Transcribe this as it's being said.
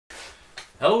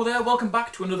Hello there, welcome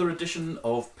back to another edition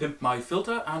of Pimp My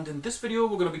Filter, and in this video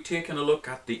we're going to be taking a look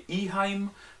at the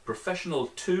Biohome Professional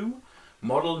 2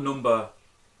 model number...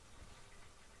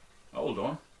 Hold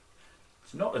on,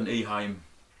 it's not an Biohome.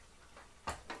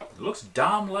 It looks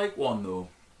damn like one though.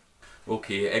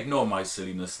 Okay, ignore my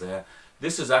silliness there.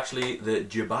 This is actually the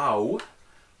Jebao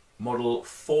model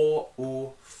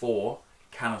 404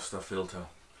 canister filter.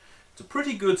 It's a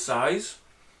pretty good size.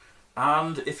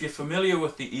 And if you're familiar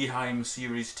with the Biohome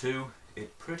Series 2,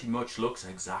 it pretty much looks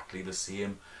exactly the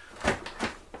same.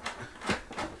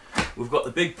 We've got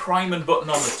the big priming button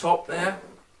on the top there.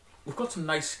 We've got some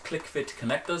nice click fit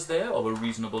connectors there of a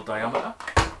reasonable diameter.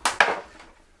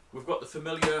 We've got the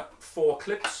familiar 4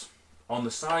 clips on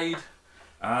the side,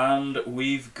 and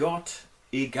we've got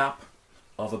a gap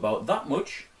of about that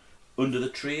much under the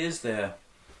trays there.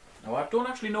 Now I don't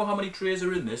actually know how many trays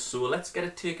are in this, so let's get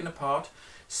it taken apart,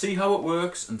 see how it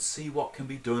works and see what can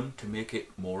be done to make it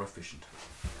more efficient.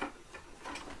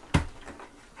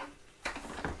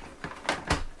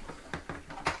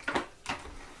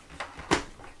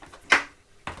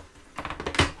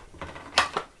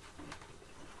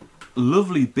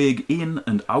 Lovely big in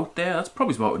and out there. That's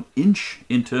probably about an inch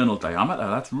internal diameter.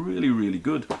 That's really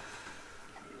good.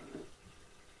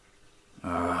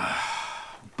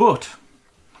 But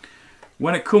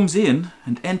when it comes in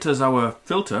and enters our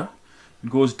filter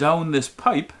and goes down this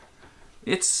pipe,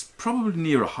 it's probably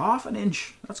near a ½ an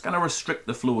inch. That's going to restrict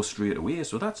the flow straight away,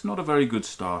 so that's not a very good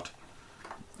start.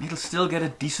 It'll still get a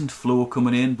decent flow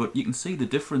coming in, but you can see the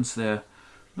difference there.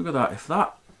 Look at that. If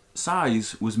that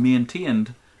size was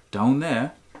maintained down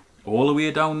there, all the way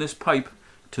down this pipe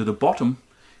to the bottom,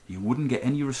 you wouldn't get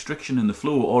any restriction in the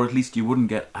flow, or at least you wouldn't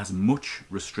get as much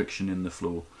restriction in the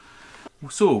flow.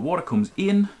 So water comes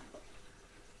in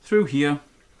through here,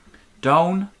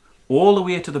 down, all the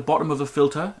way to the bottom of the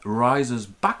filter, rises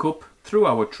back up through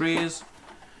our trays,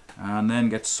 and then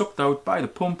gets sucked out by the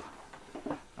pump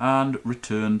and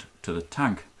returned to the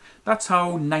tank. That's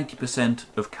how 90%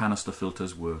 of canister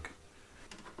filters work.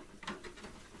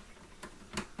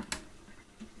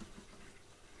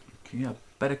 Okay, I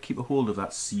better keep a hold of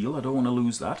that seal, I don't want to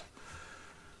lose that.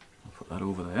 I'll put that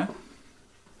over there.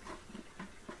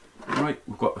 Right,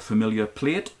 we've got a familiar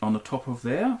plate on the top of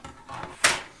there,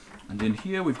 and in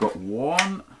here we've got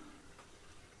 1,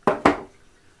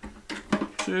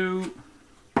 2,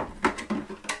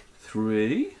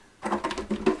 3,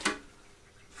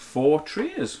 4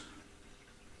 trays.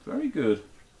 Very good.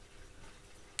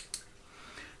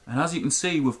 And as you can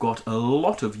see, we've got a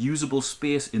lot of usable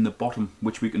space in the bottom,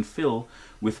 which we can fill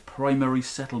with primary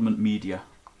settlement media.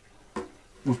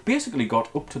 We've basically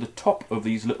got up to the top of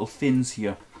these little fins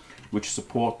here, which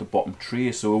support the bottom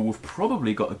tray, so we've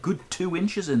probably got a good 2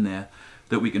 inches in there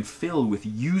that we can fill with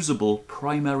usable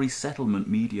primary settlement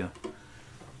media.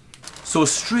 So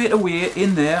straight away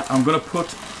in there I'm going to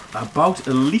put about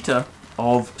 1 litre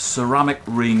of ceramic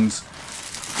rings.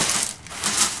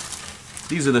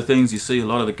 These are the things you see a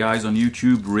lot of the guys on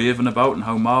YouTube raving about and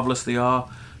how marvellous they are.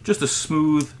 Just a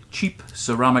smooth, cheap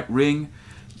ceramic ring,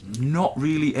 not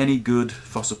really any good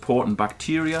for supporting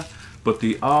bacteria, but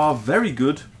they are very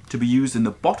good to be used in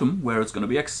the bottom where it's going to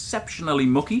be exceptionally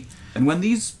mucky. And when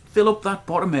these fill up that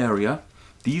bottom area,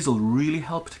 these will really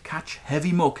help to catch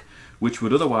heavy muck, which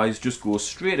would otherwise just go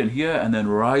straight in here and then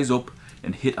rise up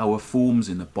and hit our foams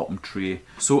in the bottom tray.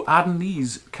 So adding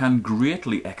these can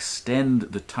greatly extend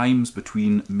the times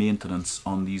between maintenance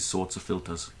on these sorts of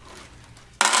filters.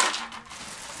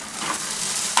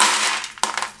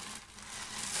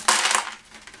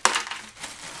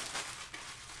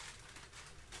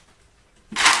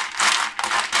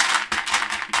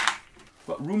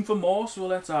 Got room for more, so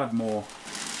let's add more.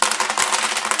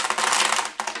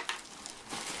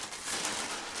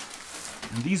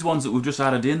 And these ones that we've just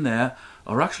added in there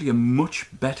are actually a much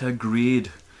better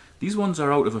grade. These ones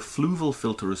are out of a fluval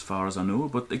filter as far as I know,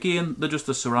 but again, they're just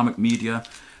a ceramic media.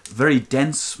 Very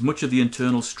dense, much of the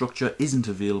internal structure isn't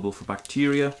available for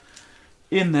bacteria.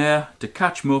 In there, to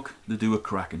catch muck, they do a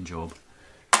cracking job.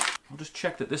 I'll just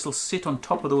check that this will sit on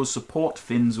top of those support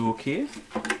fins okay.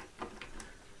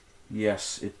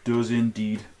 Yes, it does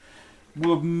indeed.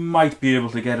 We might be able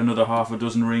to get another ½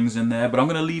 dozen rings in there, but I'm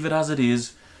going to leave it as it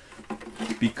is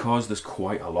because there's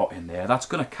quite a lot in there. That's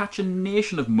going to catch a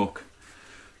nation of muck.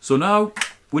 So now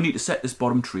we need to set this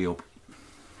bottom tray up.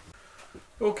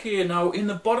 Okay, now in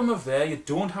the bottom of there you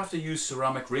don't have to use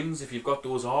ceramic rings if you've got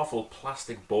those awful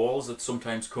plastic balls that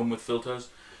sometimes come with filters.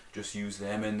 Just use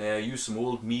them in there, use some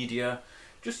old media,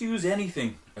 just use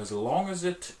anything as long as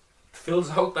it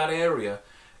fills out that area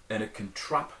and it can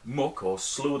trap muck or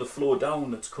slow the flow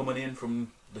down that's coming in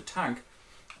from the tank.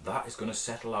 That is going to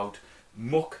settle out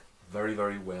muck very,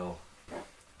 very well.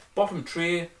 Bottom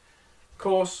tray,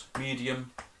 coarse,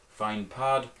 medium, fine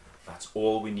pad, that's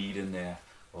all we need in there.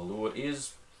 Although it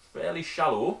is fairly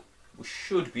shallow, we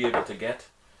should be able to get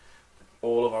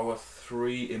all of our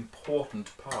three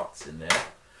important parts in there,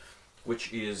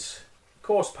 which is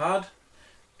coarse pad,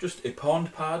 just a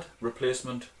pond pad,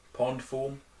 replacement pond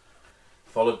foam,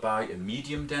 followed by a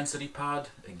medium density pad,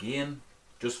 again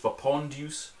just for pond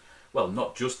use. Well,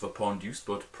 not just for pond use,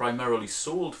 but primarily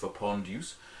sold for pond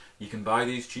use. You can buy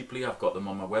these cheaply, I've got them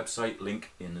on my website,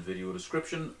 link in the video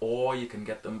description, or you can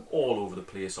get them all over the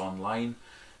place online.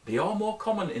 They are more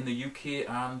common in the UK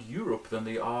and Europe than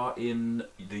they are in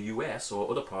the US or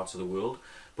other parts of the world,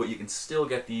 but you can still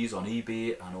get these on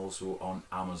eBay and also on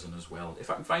Amazon as well. If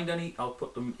I can find any, I'll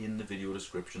put them in the video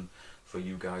description for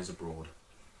you guys abroad.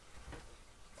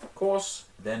 Of course,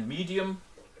 then medium,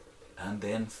 and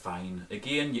then fine.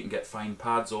 Again, you can get fine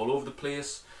pads all over the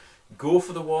place. Go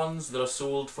for the ones that are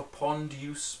sold for pond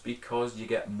use because you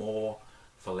get more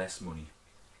for less money.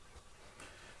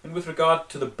 And with regard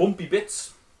to the bumpy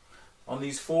bits on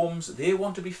these foams, they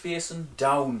want to be facing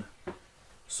down.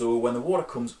 So when the water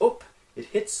comes up, it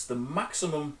hits the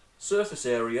maximum surface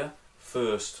area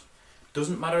first.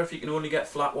 Doesn't matter if you can only get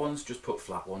flat ones, just put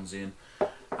flat ones in.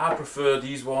 I prefer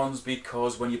these ones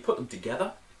because when you put them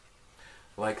together,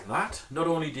 like that, not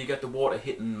only do you get the water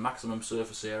hitting maximum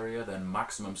surface area, then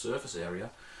maximum surface area,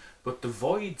 but the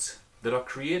voids that are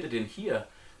created in here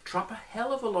trap a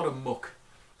hell of a lot of muck.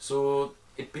 So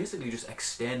it basically just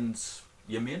extends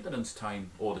your maintenance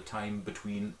time, or the time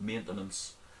between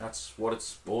maintenance. That's what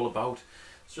it's all about.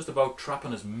 It's just about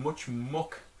trapping as much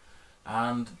muck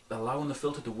and allowing the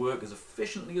filter to work as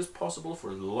efficiently as possible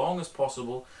for as long as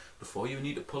possible before you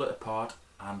need to pull it apart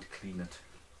and clean it.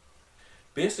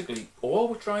 Basically, all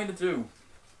we're trying to do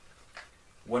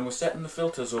when we're setting the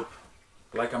filters up,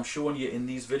 like I'm showing you in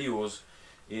these videos,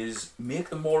 is make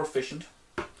them more efficient,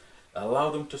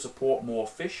 allow them to support more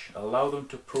fish, allow them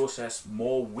to process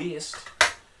more waste,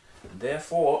 and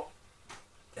therefore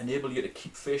enable you to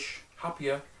keep fish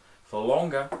happier for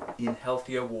longer in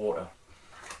healthier water,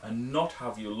 and not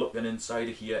have you looking inside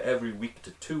of here every week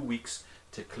to 2 weeks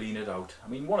to clean it out. I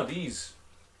mean, one of these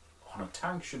on a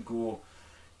tank should go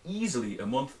easily a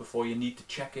month before you need to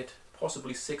check it,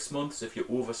 possibly 6 months if you're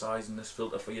oversizing this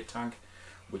filter for your tank,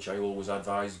 which I always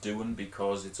advise doing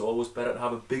because it's always better to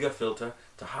have a bigger filter,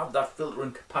 to have that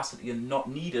filtering capacity and not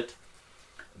need it,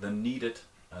 than need it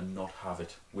and not have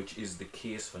it, which is the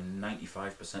case for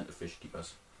 95% of fish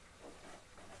keepers.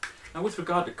 Now with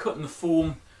regard to cutting the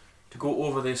foam to go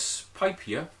over this pipe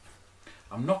here,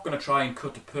 I'm not going to try and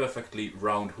cut a perfectly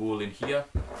round hole in here.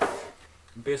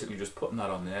 I'm basically just putting that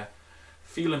on there,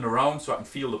 feeling around so I can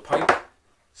feel the pipe,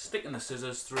 sticking the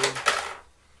scissors through,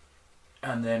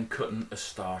 and then cutting a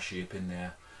star shape in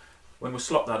there. When we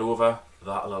slop that over,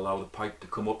 that'll allow the pipe to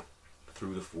come up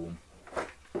through the foam.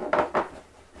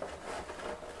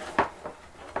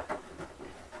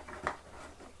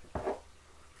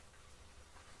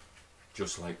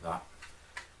 Just like that.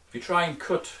 If you try and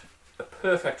cut a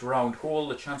perfect round hole,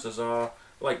 the chances are,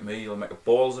 like me, you'll make a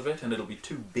balls of it and it'll be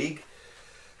too big,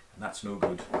 and that's no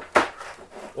good.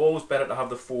 Always better to have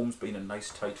the foams being a nice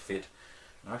tight fit.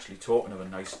 And actually, talking of a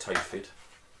nice tight fit,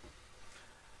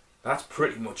 that's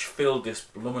pretty much filled this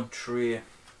blooming tray.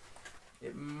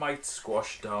 It might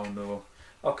squash down though.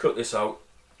 I'll cut this out,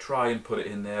 try and put it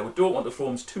in there. We don't want the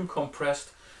foams too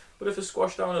compressed, but if it's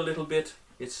squashed down a little bit,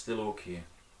 it's still okay.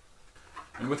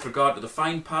 And with regard to the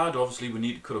fine pad, obviously we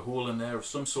need to cut a hole in there of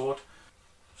some sort.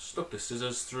 Stuck the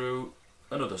scissors through,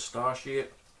 another star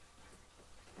shape,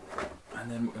 and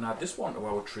then we can add this one to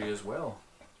our tray as well.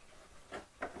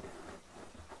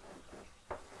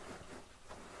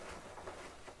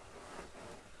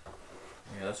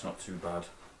 Yeah, that's not too bad.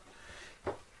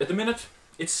 At the minute,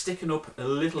 it's sticking up a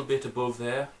little bit above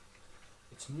there.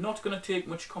 It's not going to take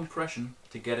much compression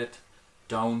to get it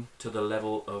down to the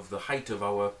level of the height of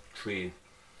our tray.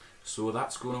 So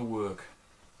that's going to work.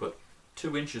 But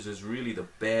 2 inches is really the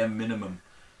bare minimum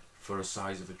for a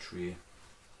size of a tray.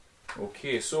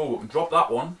 Okay, so we can drop that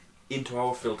one into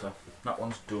our filter. That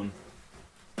one's done.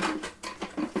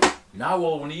 Now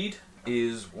all we need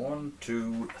is 1,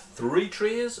 2, 3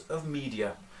 trays of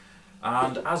media.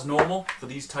 And as normal, for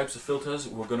these types of filters,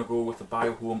 we're going to go with the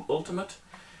Biohome Ultimate.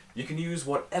 You can use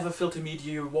whatever filter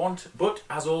media you want, but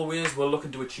as always, we're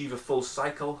looking to achieve a full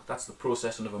cycle. That's the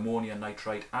processing of ammonia,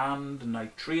 nitrite and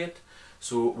nitrate.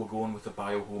 So we're going with the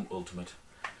Biohome Ultimate.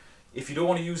 If you don't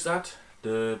want to use that,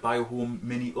 the Biohome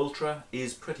Mini Ultra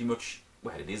is pretty much,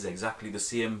 well, it is exactly the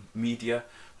same media,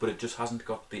 but it just hasn't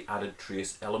got the added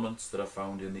trace elements that are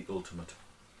found in the Ultimate.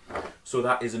 So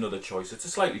that is another choice. It's a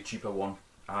slightly cheaper one,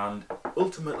 and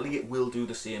ultimately it will do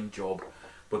the same job,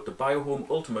 but the Biohome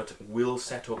Ultimate will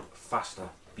set up faster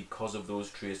because of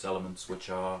those trace elements, which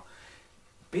are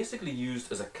basically used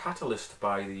as a catalyst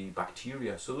by the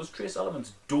bacteria. So those trace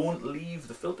elements don't leave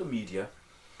the filter media,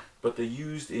 but they're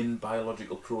used in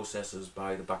biological processes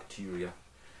by the bacteria.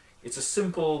 It's a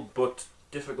simple but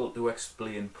difficult to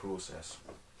explain process.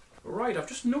 Right, I've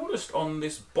just noticed on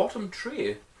this bottom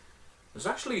tray there's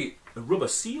actually a rubber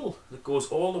seal that goes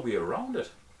all the way around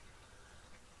it.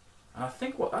 And I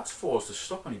think what that's for is to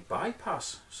stop any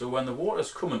bypass. So when the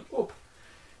water's coming up,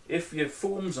 if your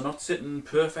foams are not sitting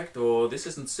perfect, or this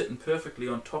isn't sitting perfectly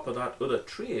on top of that other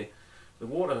tray, the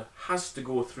water has to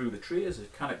go through the trays,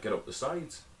 it cannot get up the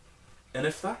sides. And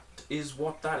if that is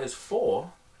what that is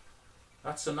for,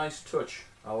 that's a nice touch.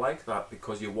 I like that,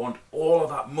 because you want all of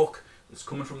that muck that's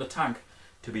coming from the tank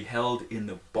to be held in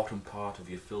the bottom part of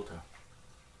your filter.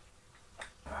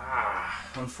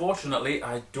 Unfortunately,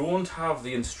 I don't have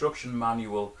the instruction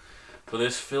manual for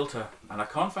this filter, and I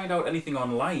can't find out anything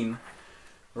online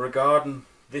regarding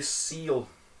this seal.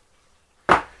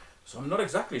 So I'm not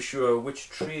exactly sure which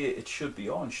tray it should be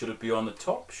on. Should it be on the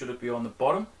top? Should it be on the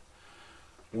bottom?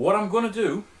 What I'm going to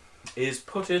do is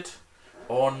put it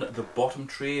on the bottom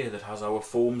tray that has our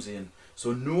foams in,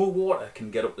 so no water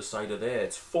can get up the side of there.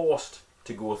 It's forced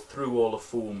to go through all the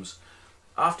foams.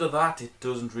 After that, it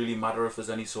doesn't really matter if there's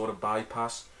any sort of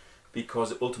bypass,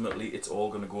 because ultimately it's all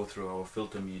going to go through our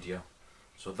filter media.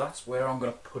 So that's where I'm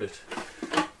going to put it.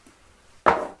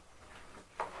 To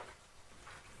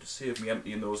save me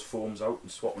emptying those foams out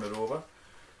and swapping it over,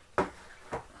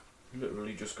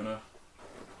 literally just going to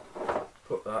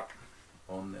put that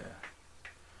on there,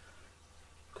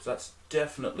 because that's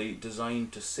definitely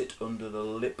designed to sit under the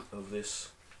lip of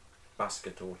this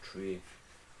basket or tray.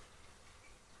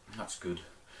 That's good.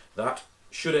 That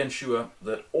should ensure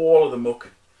that all of the muck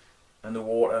and the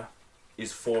water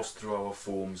is forced through our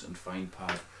foams and fine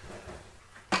pad.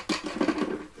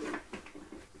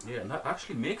 Yeah, and that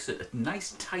actually makes it a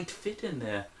nice tight fit in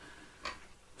there.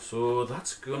 So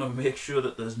that's going to make sure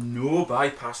that there's no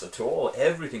bypass at all.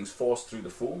 Everything's forced through the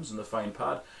foams and the fine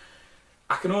pad.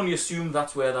 I can only assume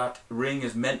that's where that ring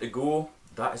is meant to go.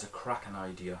 That is a cracking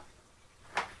idea.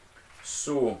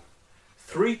 So,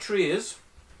 3 trays,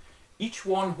 each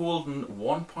one holding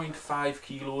 1.5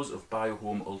 kilos of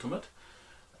Biohome Ultimate.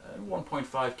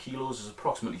 1.5 kilos is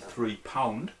approximately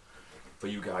 £3 for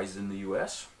you guys in the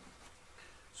US.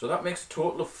 So that makes a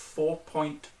total of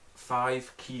 4.5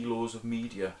 kilos of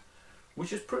media,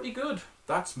 which is pretty good.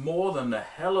 That's more than a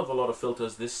hell of a lot of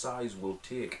filters this size will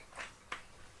take.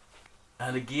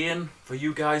 And again, for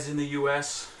you guys in the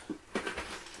US,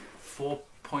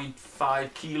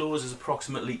 4.5 kilos is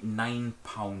approximately £9.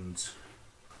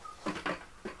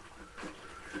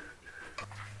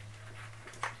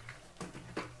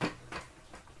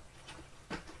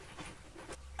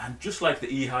 And just like the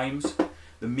Eheims,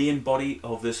 the main body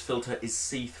of this filter is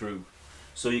see-through.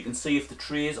 So you can see if the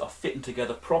trays are fitting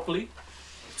together properly.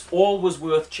 It's always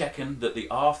worth checking that they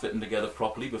are fitting together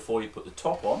properly before you put the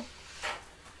top on.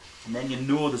 And then you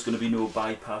know there's going to be no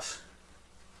bypass.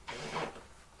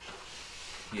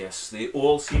 Yes, they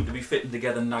all seem to be fitting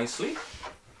together nicely.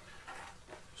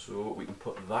 So we can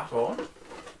put that on.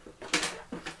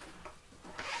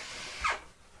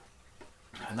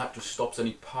 And that just stops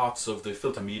any parts of the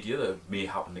filter media that may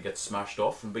happen to get smashed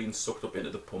off from being sucked up into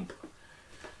the pump.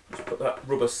 Just put that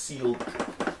rubber seal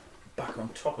back on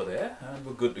top of there and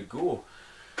we're good to go.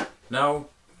 Now,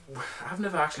 I've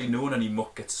never actually known any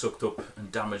muck get sucked up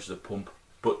and damage the pump,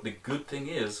 but the good thing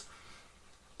is,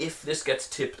 if this gets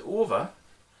tipped over,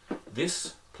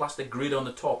 this plastic grid on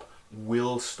the top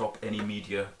will stop any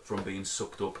media from being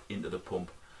sucked up into the pump.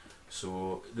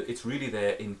 So it's really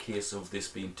there in case of this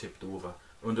being tipped over.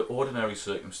 Under ordinary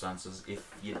circumstances,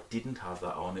 if you didn't have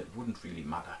that on, it wouldn't really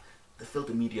matter. The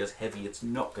filter media is heavy, it's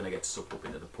not going to get sucked up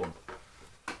into the pump.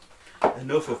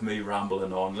 Enough of me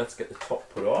rambling on, let's get the top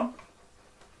put on.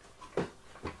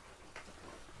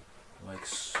 Like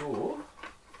so.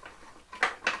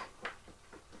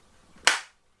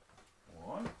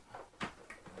 1,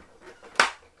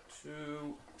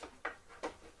 2,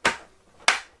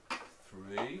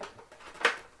 3,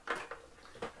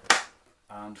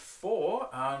 and 4,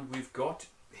 and we've got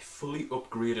a fully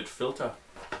upgraded filter,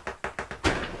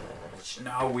 which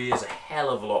now weighs a hell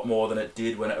of a lot more than it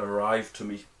did when it arrived to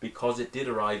me, because it did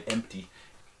arrive empty.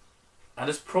 And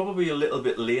it's probably a little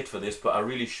bit late for this, but I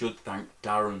really should thank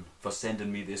Darren for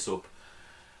sending me this up.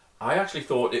 I actually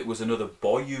thought it was another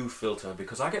Boyu filter,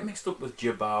 because I get mixed up with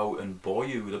Jebao and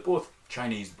Boyu. They're both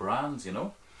Chinese brands, you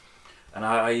know. And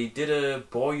I did a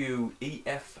Biohome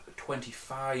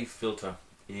EF25 filter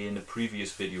in a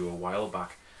previous video a while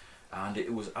back, and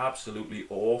it was absolutely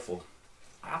awful.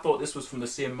 I thought this was from the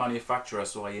same manufacturer,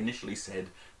 so I initially said,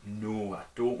 no, I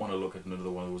don't want to look at another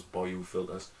one of those Biohome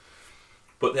filters.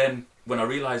 But then, when I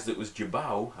realised it was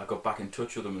Jebao, I got back in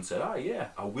touch with them and said, yeah,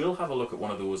 I will have a look at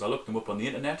one of those. I looked them up on the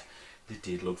internet. They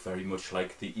did look very much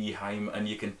like the Eheim, and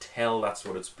you can tell that's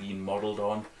what it's been modelled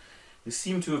on. They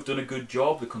seem to have done a good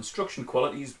job. The construction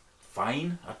quality is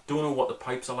fine. I don't know what the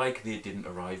pipes are like. They didn't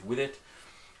arrive with it.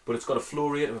 But it's got a flow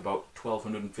rate of about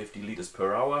 1250 litres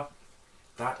per hour.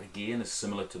 That again is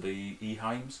similar to the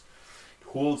Eheims. It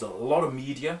holds a lot of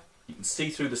media. You can see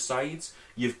through the sides.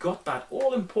 You've got that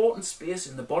all important space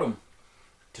in the bottom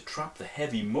to trap the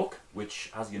heavy muck,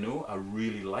 which, as you know, I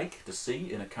really like to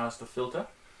see in a canister filter.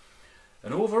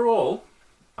 And overall,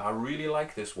 I really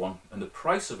like this one, and the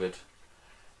price of it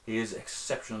is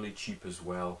exceptionally cheap as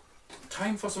well.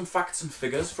 Time for some facts and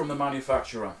figures from the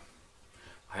manufacturer.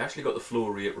 I actually got the flow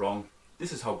rate wrong.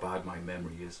 This is how bad my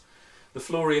memory is. The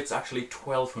flow rate's actually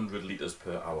 1200 litres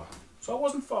per hour, so I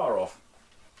wasn't far off.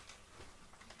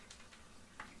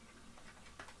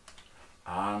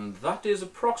 And that is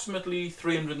approximately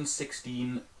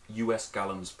 316 US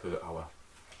gallons per hour.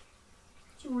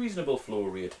 It's a reasonable flow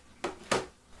rate.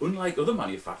 Unlike other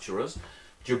manufacturers,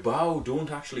 Jebao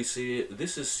don't actually say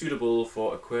this is suitable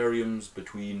for aquariums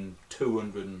between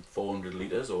 200 and 400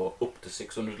 litres, or up to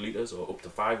 600 litres, or up to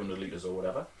 500 litres, or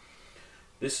whatever.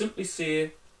 They simply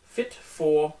say fit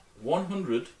for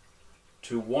 100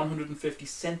 to 150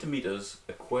 centimetres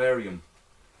aquarium.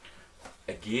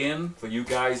 Again, for you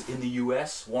guys in the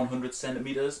US, 100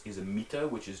 centimetres is a metre,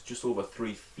 which is just over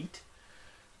 3 feet,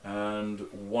 and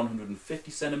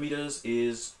 150 centimetres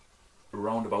is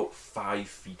around about 5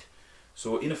 feet.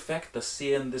 So in effect, they're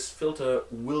saying this filter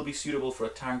will be suitable for a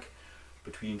tank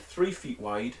between 3 feet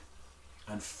wide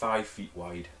and 5 feet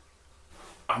wide.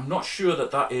 I'm not sure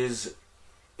that that is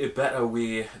a better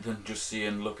way than just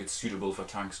saying, look, it's suitable for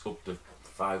tanks up to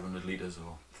 500 litres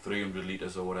or 300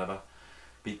 litres or whatever,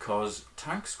 because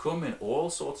tanks come in all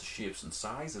sorts of shapes and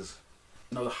sizes.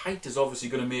 Now the height is obviously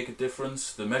going to make a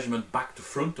difference. The measurement back to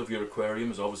front of your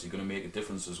aquarium is obviously going to make a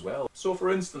difference as well. So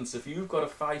for instance, if you've got a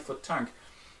 5-foot tank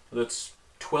that's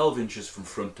 12 inches from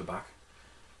front to back,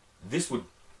 this would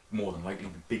more than likely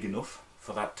be big enough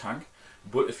for that tank.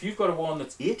 But if you've got a one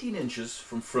that's 18 inches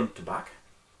from front to back,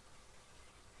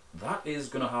 that is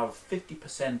going to have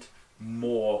 50%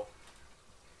 more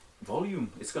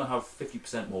volume. It's going to have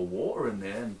 50% more water in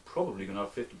there, and probably going to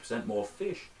have 50% more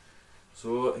fish.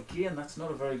 So again, that's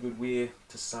not a very good way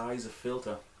to size a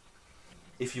filter.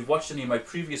 If you've watched any of my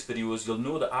previous videos, you'll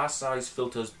know that I size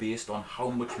filters based on how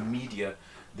much media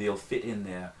they'll fit in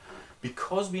there.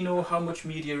 Because we know how much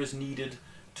media is needed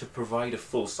to provide a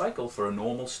full cycle for a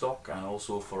normal stock and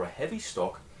also for a heavy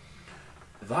stock,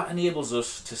 that enables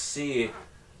us to say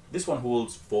this one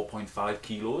holds 4.5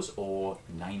 kilos or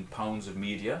 9 pounds of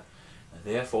media.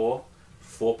 Therefore,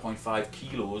 4.5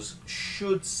 kilos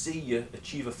should see you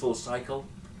achieve a full cycle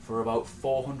for about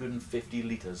 450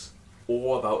 litres,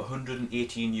 or about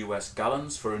 118 US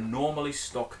gallons for a normally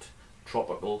stocked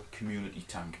tropical community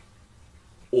tank.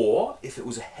 Or if it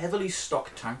was a heavily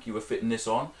stocked tank you were fitting this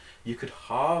on, you could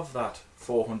halve that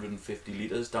 450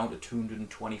 litres down to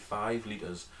 225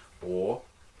 litres, or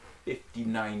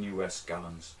 59 US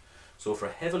gallons. So for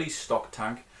a heavily stocked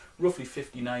tank, roughly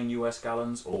 59 US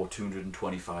gallons or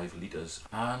 225 litres.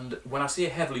 And when I say a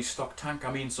heavily stocked tank,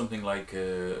 I mean something like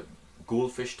a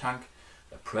goldfish tank,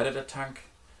 a predator tank,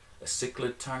 a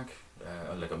cichlid tank,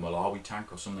 like a Malawi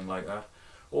tank or something like that,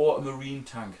 or a marine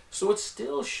tank. So it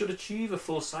still should achieve a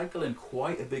full cycle in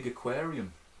quite a big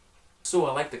aquarium. So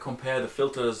I like to compare the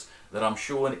filters that I'm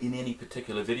showing in any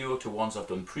particular video to ones I've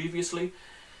done previously.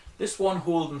 This one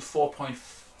holding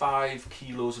 4.5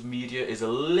 kilos of media is a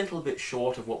little bit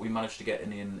short of what we managed to get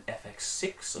in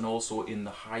FX6 and also in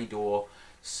the Hydor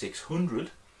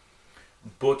 600,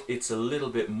 but it's a little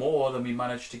bit more than we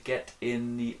managed to get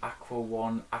in the Aqua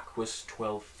One Aquas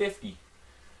 1250.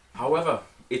 However,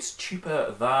 it's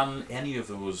cheaper than any of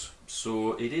those,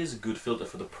 so it is a good filter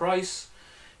for the price.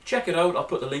 Check it out, I'll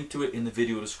put the link to it in the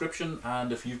video description,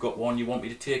 and if you've got one you want me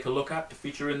to take a look at to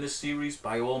feature in this series,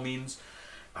 by all means,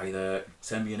 either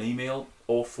send me an email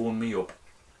or phone me up.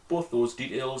 Both those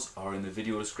details are in the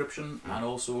video description and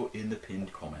also in the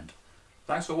pinned comment.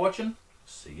 Thanks for watching,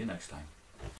 see you next time.